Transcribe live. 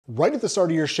Right at the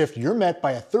start of your shift, you're met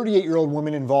by a 38-year-old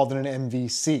woman involved in an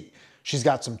MVC. She's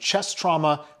got some chest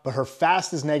trauma, but her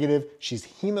FAST is negative. She's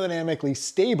hemodynamically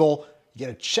stable. You get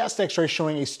a chest x-ray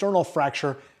showing a sternal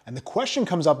fracture, and the question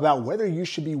comes up about whether you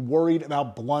should be worried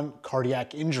about blunt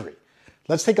cardiac injury.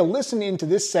 Let's take a listen into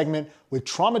this segment with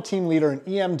trauma team leader and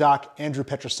EM doc Andrew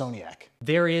Petrosoniak.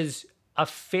 There is a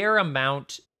fair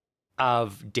amount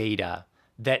of data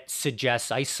that suggests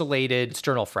isolated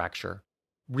sternal fracture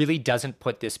really doesn't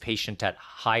put this patient at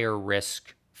higher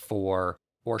risk for,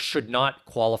 or should not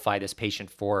qualify this patient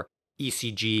for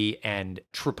ECG and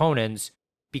troponins,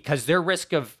 because their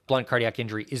risk of blunt cardiac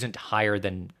injury isn't higher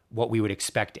than what we would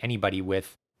expect anybody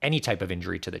with any type of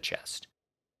injury to the chest.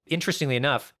 Interestingly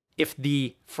enough, if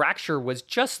the fracture was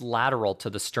just lateral to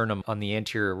the sternum on the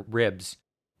anterior ribs,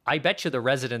 I bet you the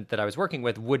resident that I was working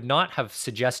with would not have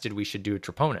suggested we should do a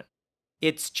troponin.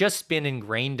 It's just been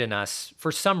ingrained in us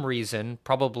for some reason,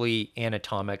 probably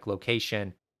anatomic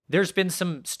location. There's been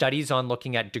some studies on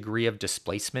looking at degree of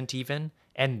displacement even,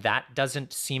 and that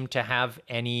doesn't seem to have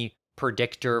any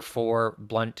predictor for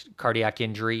blunt cardiac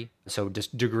injury, so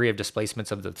just degree of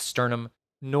displacements of the sternum,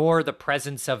 nor the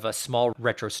presence of a small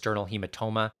retrosternal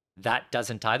hematoma. That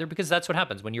doesn't either, because that's what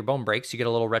happens. When your bone breaks, you get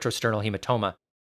a little retrosternal hematoma.